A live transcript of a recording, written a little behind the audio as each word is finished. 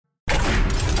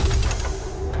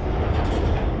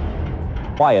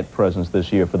Quiet presence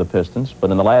this year for the Pistons,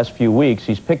 but in the last few weeks,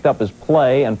 he's picked up his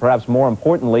play and perhaps more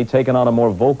importantly, taken on a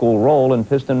more vocal role in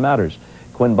Piston matters.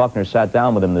 Quinn Buckner sat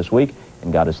down with him this week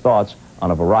and got his thoughts on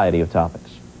a variety of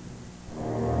topics.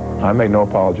 I make no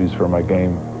apologies for my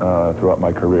game throughout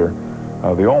my career.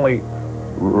 The only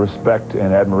respect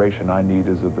and admiration I need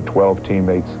is of the 12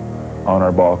 teammates on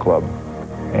our ball club.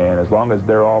 And as long as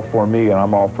they're all for me and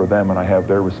I'm all for them and I have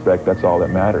their respect, that's all that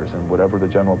matters. And whatever the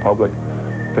general public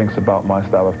thinks about my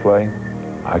style of play,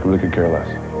 I really could care less.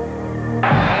 And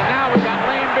now we've got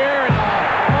Laimbeer and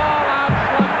all-out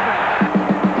slugfest.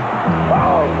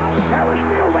 Oh, that was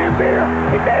still Laimbeer.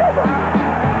 He nailed him.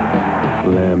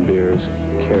 Laimbeer's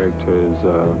character is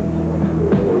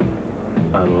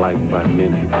unliked by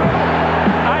many.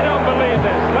 I don't believe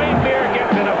this. Laimbeer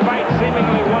gets in a fight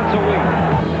seemingly once a week.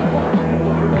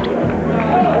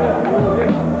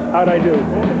 How'd I do?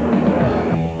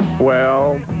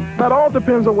 Well, that all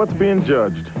depends on what's being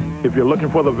judged. If you're looking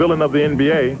for the villain of the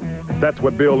NBA, that's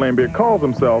what Bill Laimbeer calls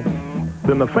himself,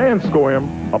 then the fans score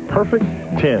him a perfect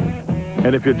 10.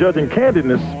 And if you're judging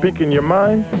candidness, speaking your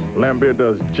mind, Laimbeer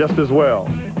does just as well.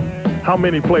 How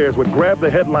many players would grab the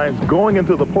headlines going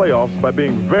into the playoffs by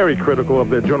being very critical of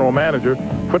their general manager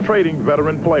for trading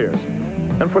veteran players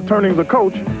and for turning the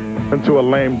coach into a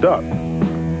lame duck?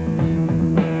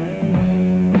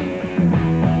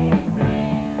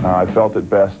 I felt it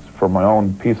best for my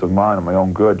own peace of mind and my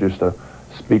own good just to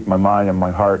speak my mind and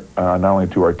my heart, not only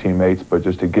to our teammates, but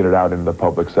just to get it out into the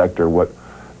public sector. What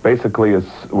basically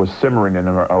was simmering in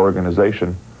our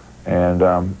organization, and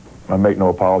I make no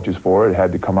apologies for it. It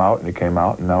had to come out, and it came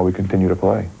out, and now we continue to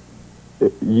play.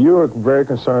 You're very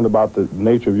concerned about the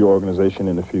nature of your organization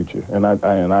in the future, and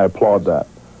I applaud that.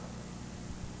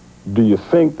 Do you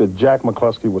think that Jack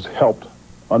McCluskey was helped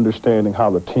understanding how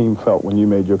the team felt when you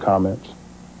made your comments?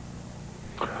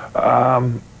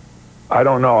 I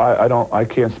don't know. I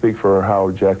can't speak for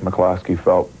how Jack McCluskey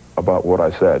felt about what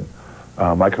I said.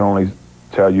 I can only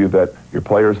tell you that your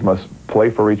players must play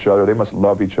for each other. They must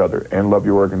love each other and love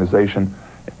your organization,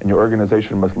 and your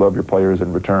organization must love your players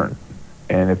in return.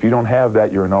 And if you don't have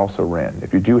that, you're an also-ran.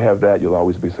 If you do have that, you'll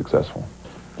always be successful.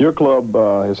 Your club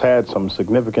has had some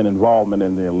significant involvement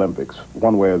in the Olympics,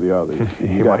 one way or the other.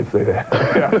 You might say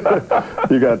that.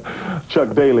 You got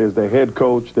Chuck Daly as their head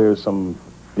coach. There's some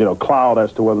cloud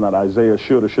as to whether or not Isaiah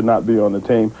should or should not be on the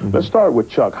team. Mm-hmm. Let's start with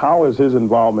Chuck. How has his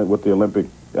involvement with the Olympic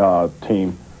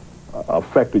team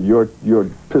affected your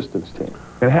Pistons team?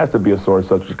 It has to be a sore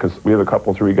subject because we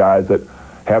have three guys that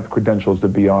have credentials to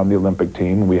be on the Olympic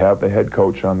team. We have the head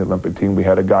coach on the Olympic team. We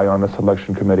had a guy on the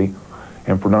selection committee.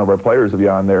 And for none of our players to be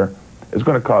on there, it's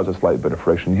going to cause a slight bit of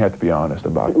friction. You have to be honest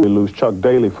about it. We lose Chuck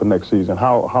Daly for next season.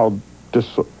 How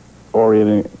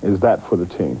disorienting is that for the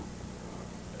team?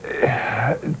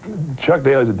 Chuck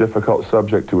Daly is a difficult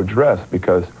subject to address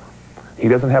because he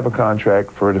doesn't have a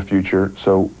contract for the future,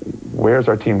 so where's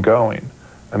our team going?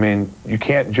 I mean, you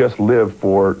can't just live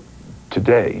for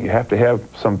today. You have to have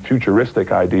some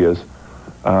futuristic ideas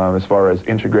as far as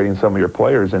integrating some of your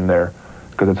players in there,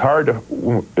 because it's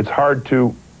hard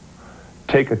to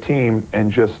take a team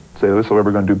and just say, this is what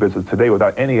we're going to do business today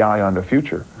without any eye on the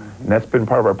future. And that's been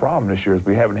part of our problem this year, is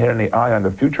we haven't had any eye on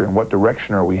the future and what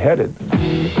direction are we headed.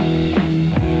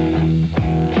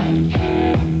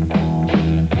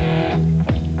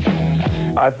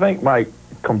 I think my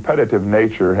competitive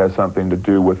nature has something to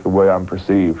do with the way I'm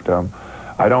perceived.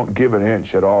 I don't give an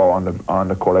inch at all on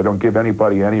the court. I don't give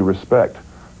anybody any respect.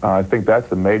 I think that's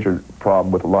the major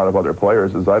problem with a lot of other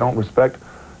players, is I don't respect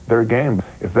their game.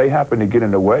 If they happen to get in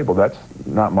the way, well, that's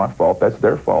not my fault. That's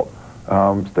their fault.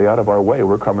 Stay out of our way.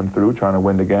 We're coming through trying to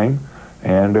win the game.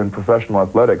 And in professional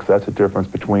athletics, that's the difference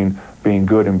between being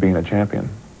good and being a champion.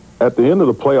 At the end of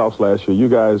the playoffs last year, you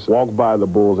guys walked by the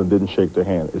Bulls and didn't shake their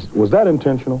hand. Was that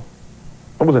intentional?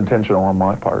 It was intentional on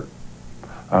my part.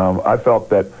 I felt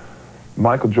that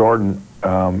Michael Jordan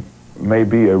may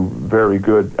be a very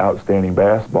good, outstanding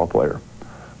basketball player,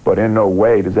 but in no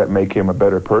way does that make him a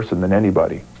better person than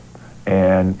anybody.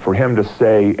 And for him to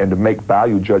say and to make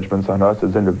value judgments on us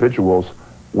as individuals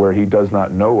where he does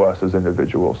not know us as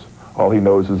individuals, all he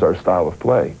knows is our style of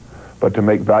play. But to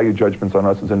make value judgments on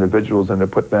us as individuals and to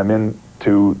put them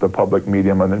into the public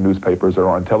medium on the newspapers or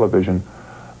on television,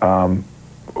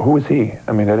 who is he?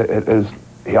 I mean,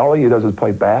 all he does is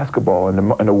play basketball.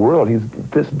 In the world, he's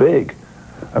this big.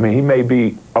 I mean, he may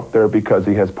be up there because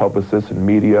he has publicists and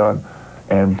media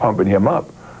and pumping him up,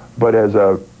 but as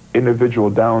a individual,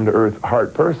 down-to-earth,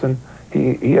 heart person,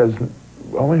 he has,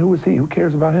 I mean, who is he? Who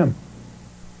cares about him?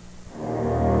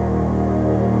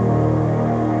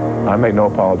 I make no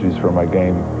apologies for my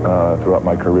game throughout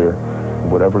my career.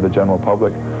 Whatever the general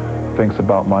public thinks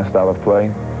about my style of play,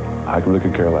 I really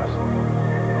could care less.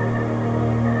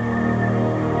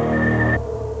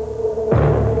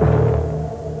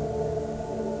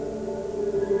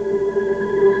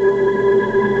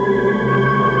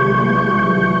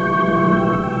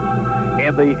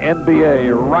 In the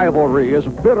NBA, rivalry is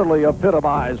bitterly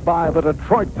epitomized by the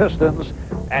Detroit Pistons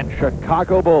and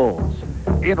Chicago Bulls.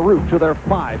 En route to their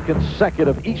 5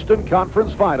 consecutive Eastern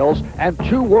Conference Finals and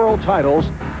 2 world titles,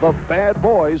 the bad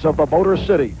boys of the Motor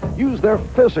City use their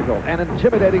physical and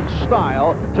intimidating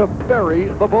style to bury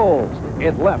the Bulls.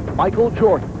 It left Michael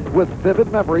Jordan with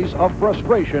vivid memories of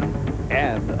frustration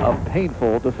and of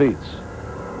painful defeats.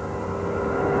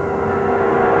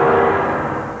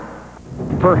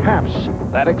 Perhaps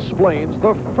that explains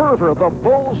the fervor the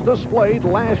Bulls displayed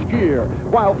last year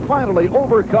while finally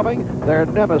overcoming their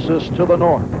nemesis to the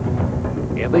north.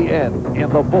 In the end, in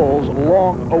the Bulls'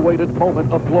 long-awaited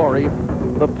moment of glory,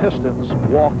 the Pistons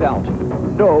walked out.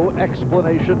 No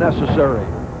explanation necessary.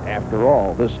 After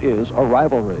all, this is a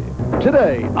rivalry.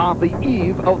 Today, on the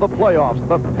eve of the playoffs,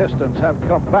 the Pistons have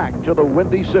come back to the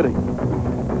Windy City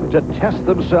to test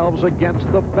themselves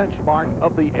against the benchmark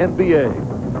of the NBA,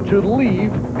 to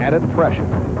leave an impression,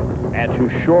 and to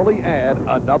surely add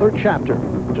another chapter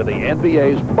to the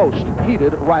NBA's most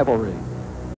heated rivalry.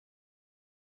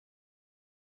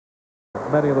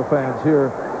 Many of the fans here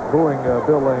booing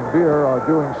Bill Laimbeer are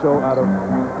doing so out of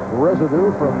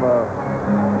residue from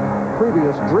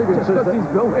previous grievances.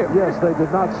 Yes, they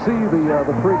did not see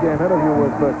the pregame interview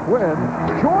with Quinn.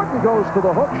 Jordan goes to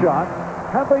the hook shot.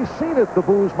 Had they seen it, the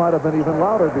boos might have been even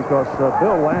louder because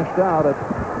Bill lashed out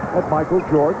at Michael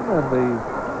Jordan and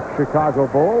the Chicago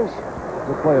Bulls.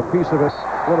 We'll play a piece of it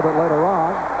a little bit later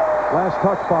on. Last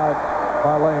touch by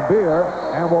Laimbeer.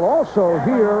 And we'll also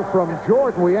hear from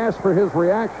Jordan. We asked for his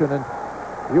reaction, and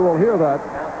you will hear that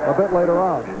a bit later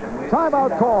on.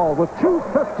 Timeout call with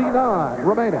 2:59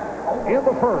 remaining in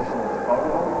the first.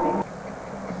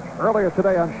 Earlier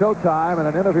today on Showtime, in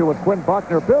an interview with Quinn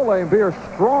Buckner, Bill Laimbeer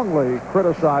strongly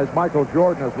criticized Michael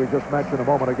Jordan, as we just mentioned a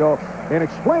moment ago, in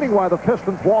explaining why the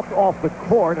Pistons walked off the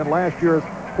court in last year's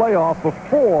playoff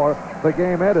before the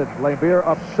game ended. Laimbeer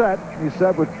upset, he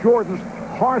said, with Jordan's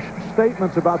harsh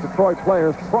statements about Detroit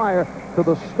players prior to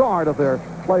the start of their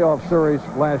playoff series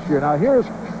last year. Now here's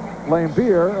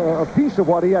Laimbeer, a piece of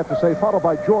what he had to say, followed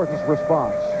by Jordan's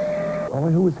response.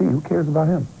 Only who is he? Who cares about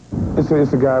him? It's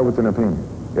a guy with an opinion.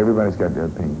 Everybody's got their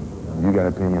opinion. You got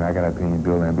an opinion, I got an opinion,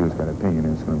 Bill Laimbeer's got an opinion,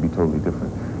 and it's going to be totally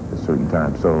different at certain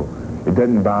times. So it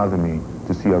doesn't bother me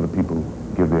to see other people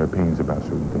give their opinions about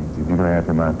certain things. If you're going to ask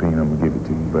me my opinion, I'm going to give it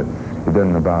to you. But it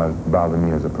doesn't bother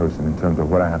me as a person in terms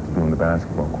of what I have to do on the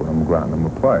basketball court. I'm going to go out and I'm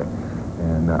going to play.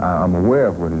 And I'm aware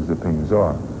of what his opinions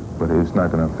are, but it's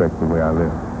not going to affect the way I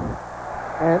live.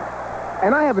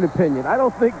 And I have an opinion. I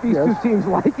don't think these two teams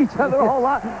like each other a whole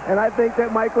lot. And I think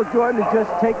that Michael Jordan is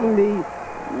just taking the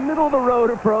middle-of-the-road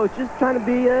approach, just trying to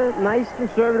be a nice,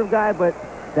 conservative guy, but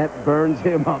that burns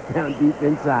him up down deep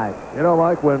inside. You know,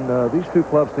 Mike, when these two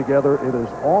clubs together, it is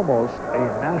almost a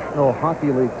National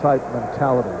Hockey League type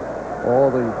mentality.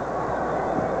 All the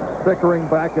bickering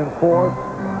back and forth,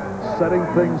 setting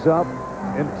things up,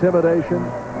 intimidation,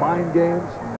 mind games.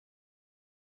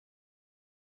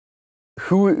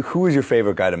 Who is your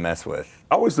favorite guy to mess with?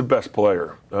 Always the best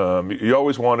player. You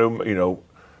always want to,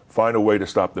 find a way to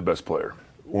stop the best player.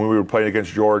 When we were playing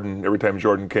against Jordan, every time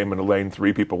Jordan came in the lane,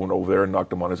 3 people went over there and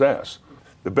knocked him on his ass.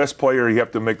 The best player, you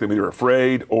have to make them either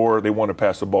afraid or they want to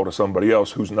pass the ball to somebody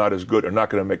else who's not as good or not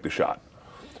going to make the shot.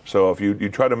 So if you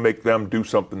try to make them do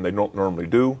something they don't normally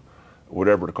do,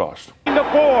 whatever the cost.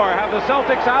 9-4 have the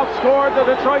Celtics outscored the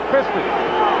Detroit Pistons.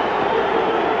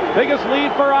 Biggest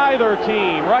lead for either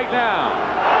team right now.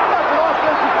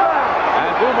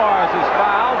 And Dumars is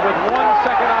fouled with 1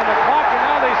 second on the clock, and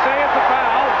now they say it's a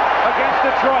foul against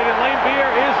Detroit, and Laimbeer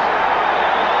is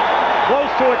close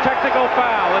to a technical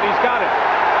foul, and he's got it.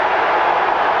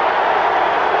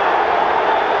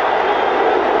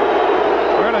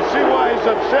 We're going to see why he's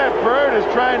upset. Bird is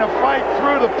trying to fight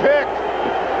through the pick,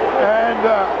 and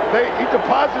he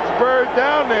deposits Bird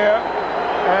down there,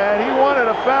 and he wanted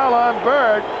a foul on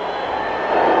Bird.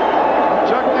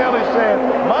 Chuck Daly saying,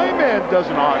 my man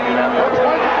doesn't argue that. That's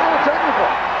why he's doing technical.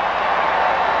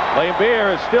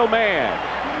 Laimbeer is still mad.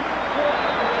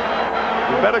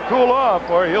 You better cool off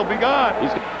or he'll be gone.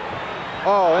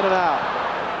 Oh, in and out.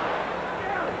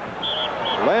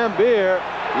 Laimbeer,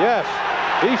 yes,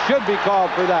 he should be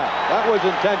called for that. That was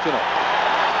intentional.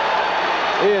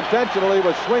 He intentionally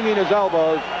was swinging his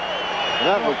elbows, and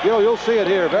that was, you'll see it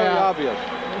here, very obvious.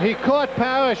 He caught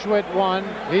Parrish with one.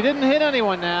 He didn't hit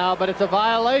anyone now, but it's a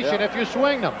violation if you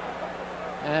swing them.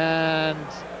 And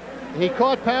he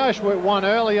caught Parrish with one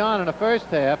early on in the first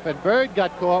half, and Bird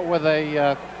got caught with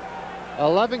a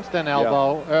Livingston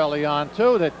elbow early on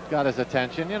too that got his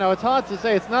attention. You know, it's hard to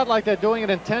say. It's not like they're doing it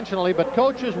intentionally, but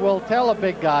coaches will tell a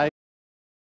big guy.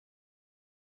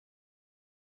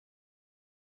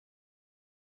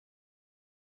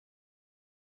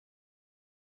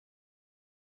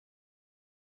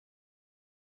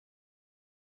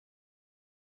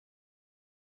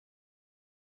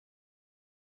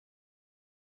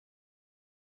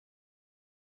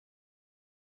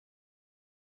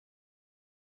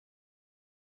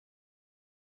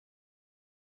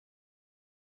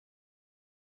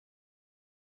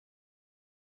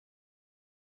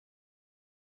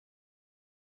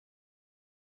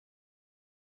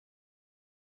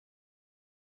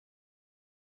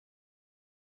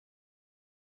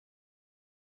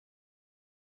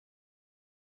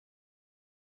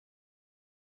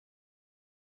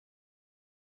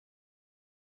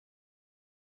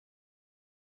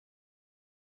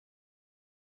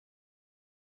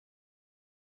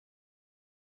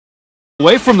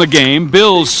 Away from the game,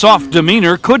 Bill's soft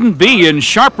demeanor couldn't be in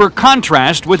sharper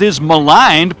contrast with his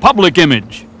maligned public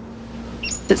image.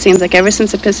 It seems like ever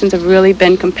since the Pistons have really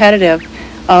been competitive,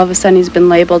 all of a sudden he's been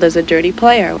labeled as a dirty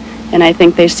player. And I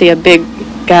think they see a big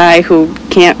guy who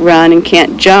can't run and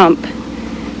can't jump,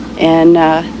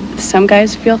 and some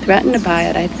guys feel threatened by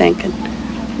it, I think.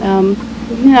 And,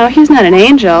 you know, he's not an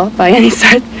angel by any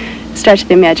stretch of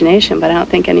the imagination, but I don't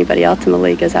think anybody else in the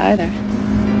league is either.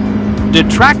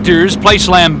 Detractors place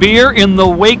Laimbeer in the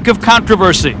wake of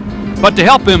controversy. But to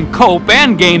help him cope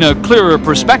and gain a clearer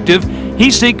perspective,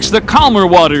 he seeks the calmer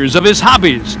waters of his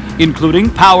hobbies, including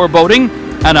power boating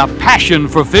and a passion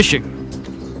for fishing.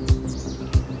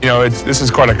 You know, this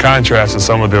is quite a contrast to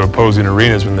some of the opposing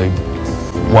arenas when they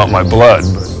want my blood.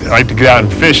 But I like to get out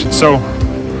and fish. It's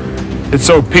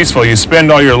so peaceful. You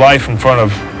spend all your life in front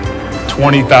of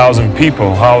 20,000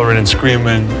 people hollering and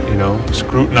screaming, you know,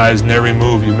 scrutinizing every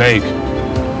move you make.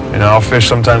 And I'll fish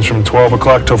sometimes from 12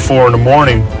 o'clock till 4 in the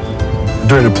morning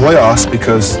during the playoffs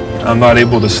because I'm not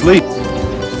able to sleep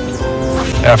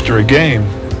after a game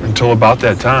until about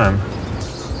that time.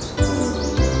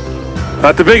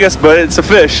 Not the biggest, but it's a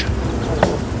fish.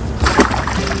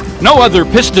 No other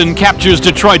Piston captures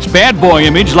Detroit's bad boy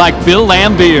image like Bill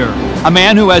Laimbeer, a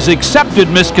man who has accepted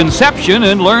misconception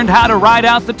and learned how to ride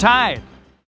out the tide.